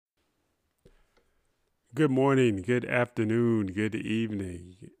Good morning, good afternoon, good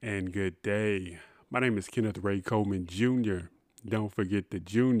evening, and good day. My name is Kenneth Ray Coleman Jr. Don't forget the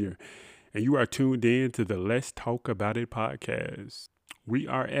Junior. And you are tuned in to the Let's Talk About It podcast. We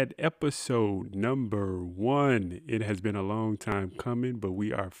are at episode number 1. It has been a long time coming, but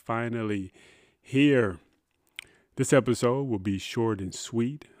we are finally here. This episode will be short and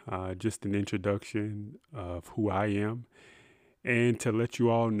sweet, just an introduction of who I am and to let you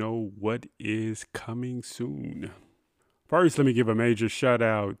all know what is coming soon. First, let me give a major shout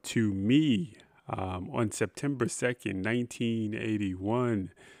out to me. On September 2nd,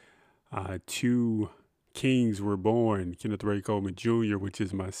 1981, two kings were born, Kenneth Ray Coleman Jr., which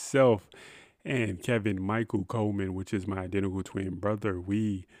is myself, and Kevin Michael Coleman, which is my identical twin brother.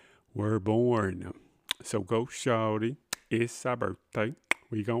 We were born. So go, shawty. It's our birthday.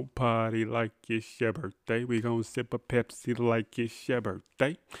 We gon' party like it's your birthday. We gon' sip a Pepsi like it's your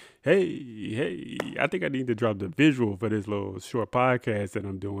birthday. Hey, I think I need to drop the visual for this little short podcast that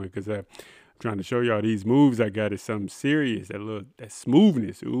I'm doing because I'm trying to show y'all these moves I got is something serious. That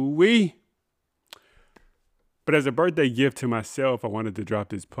smoothness. Ooh wee. But as a birthday gift to myself, I wanted to drop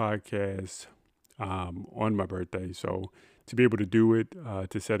this podcast on my birthday. So to be able to do it,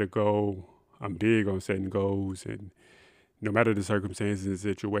 to set a goal, I'm big on setting goals, and no matter the circumstances and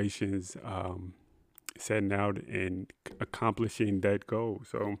situations, setting out and accomplishing that goal.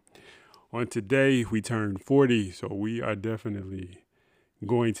 So on today, we turn 40, so we are definitely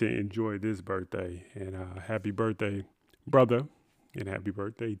going to enjoy this birthday. And happy birthday, brother, and happy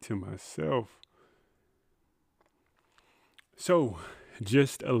birthday to myself. So,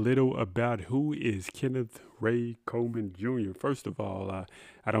 just a little about who is Kenneth Ray Coleman Jr. First of all,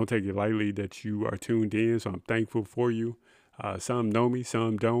 I don't take it lightly that you are tuned in, so I'm thankful for you. Some know me,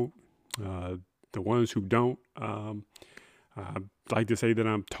 some don't. The ones who don't, I like to say that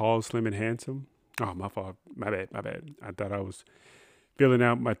I'm tall, slim, and handsome. Oh, my fault. My bad. I thought I was filling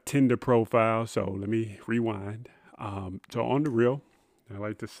out my Tinder profile, so let me rewind. So on the real, I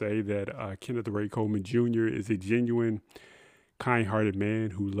like to say that Kenneth Ray Coleman Jr. is a genuine kind-hearted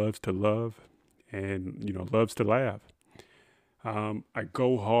man who loves to love and loves to laugh. I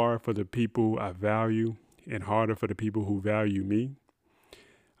go hard for the people I value and harder for the people who value me.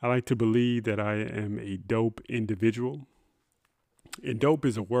 I like to believe that I am a dope individual, and dope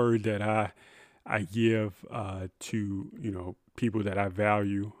is a word that I give to people that I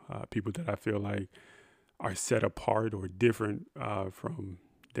value, people that I feel like are set apart or different from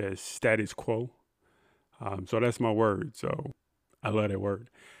the status quo. So that's my word. So I love that word.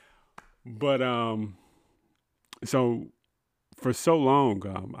 But so for so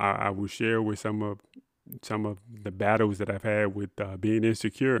long, I will share with some of the battles that I've had with being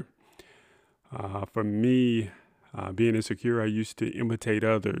insecure. For me, being insecure, I used to imitate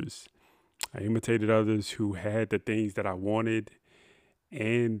others. I imitated others who had the things that I wanted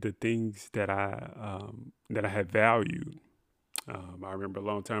and the things that I had valued. I remember a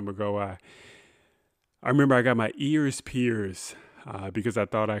long time ago, I remember I got my ears pierced because I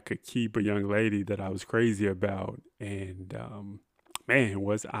thought I could keep a young lady that I was crazy about, and man,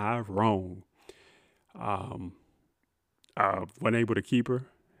 was I wrong. Um, I wasn't able to keep her,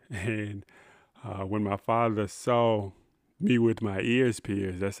 and when my father saw me with my ears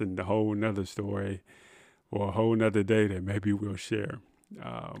pierced, that's a whole nother story or a whole nother day that maybe we'll share.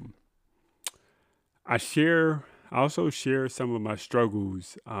 Um, I share, I also share some of my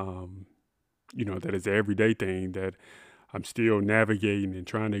struggles. That is an everyday thing that I'm still navigating and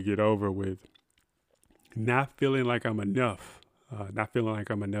trying to get over with not feeling like I'm enough, not feeling like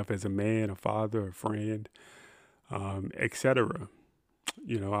I'm enough as a man, a father, a friend, etc.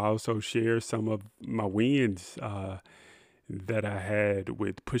 I also share some of my wins that I had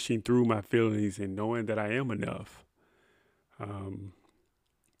with pushing through my feelings and knowing that I am enough. Um,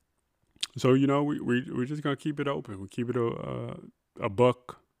 so we're just gonna keep it open. We keep it a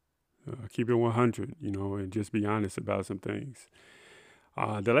buck, keep it 100. And just be honest about some things.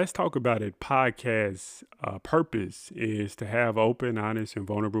 The Let's Talk About It podcast purpose is to have open, honest, and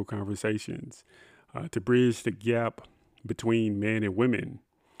vulnerable conversations to bridge the gap between men and women.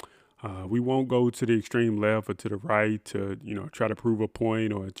 We won't go to the extreme left or to the right to, try to prove a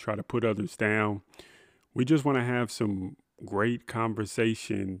point or try to put others down. We just want to have some great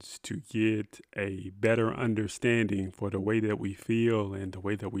conversations to get a better understanding for the way that we feel and the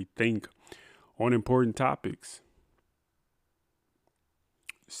way that we think on important topics.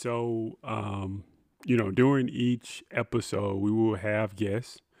 So, during each episode, we will have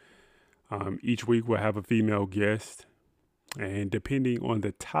guests. Each week, we'll have a female guest. And depending on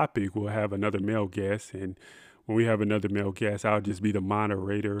the topic, we'll have another male guest. And when we have another male guest, I'll just be the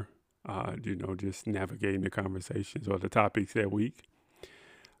moderator just navigating the conversations or the topics that week.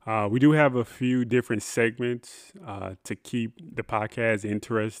 We do have a few different segments to keep the podcast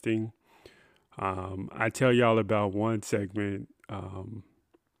interesting. I tell y'all about one segment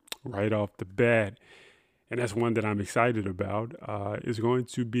right off the bat, and that's one that I'm excited about. Is going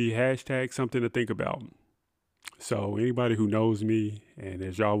to be hashtag something to think about. So anybody who knows me, and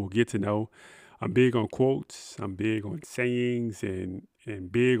as y'all will get to know, I'm big on quotes. I'm big on sayings, and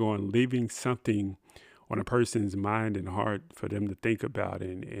big on leaving something on a person's mind and heart for them to think about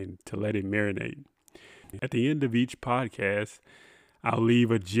and to let it marinate. At the end of each podcast, I'll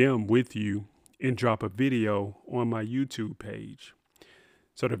leave a gem with you and drop a video on my YouTube page.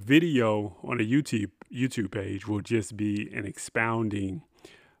 So the video on the YouTube page will just be an expounding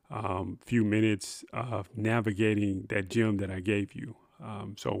few minutes of navigating that gem that I gave you.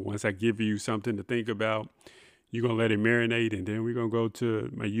 So once I give you something to think about, you're going to let it marinate, and then we're going to go to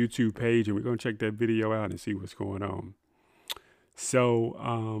my YouTube page and we're going to check that video out and see what's going on.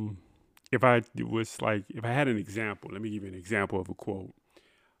 So if I had an example, let me give you an example of a quote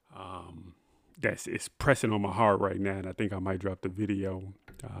it's pressing on my heart right now, and I think I might drop the video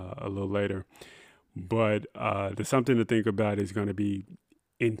a little later. But the something to think about is going to be: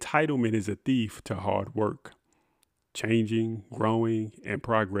 entitlement is a thief to hard work, changing, growing, and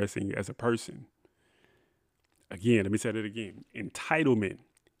progressing as a person. Again, let me say that again. Entitlement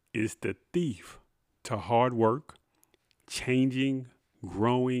is the thief to hard work, changing,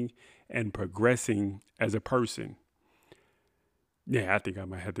 growing, and progressing as a person. Yeah, I think I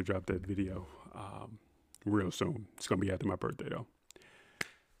might have to drop that video real soon. It's going to be after my birthday, though.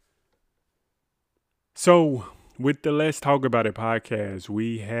 So with the Let's Talk About It podcast,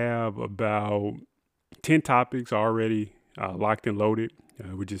 we have about 10 topics already locked and loaded.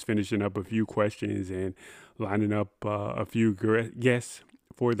 We're just finishing up a few questions and lining up a few guests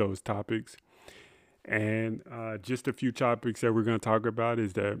for those topics. And just a few topics that we're going to talk about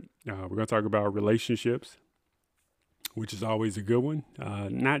is that we're going to talk about relationships, which is always a good one.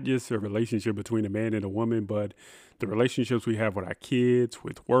 Not just a relationship between a man and a woman, but the relationships we have with our kids,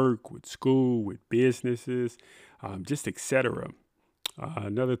 with work, with school, with businesses, just etc.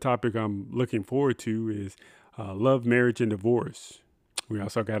 Another topic I'm looking forward to is love, marriage, and divorce. We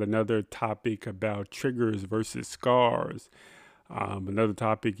also got another topic about triggers versus scars. Another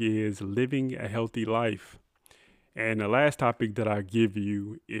topic is living a healthy life. And the last topic that I give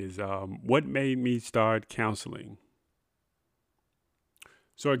you is what made me start counseling.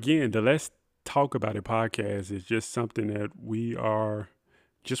 So again, the Let's Talk About It podcast is just something that we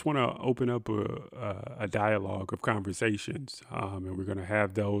just want to open up a dialogue of conversations. And we're going to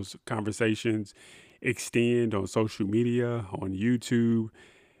have those conversations extend on social media, on YouTube,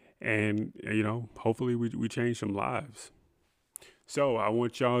 and, hopefully we change some lives. So I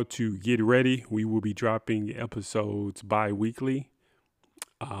want y'all to get ready. We will be dropping episodes bi-weekly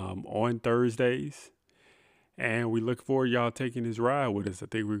on Thursdays. And we look forward to y'all taking this ride with us. I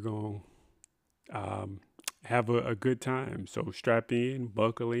think we're going to have a good time. So strap in,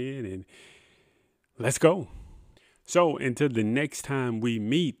 buckle in, and let's go. So until the next time we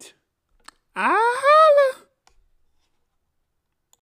meet,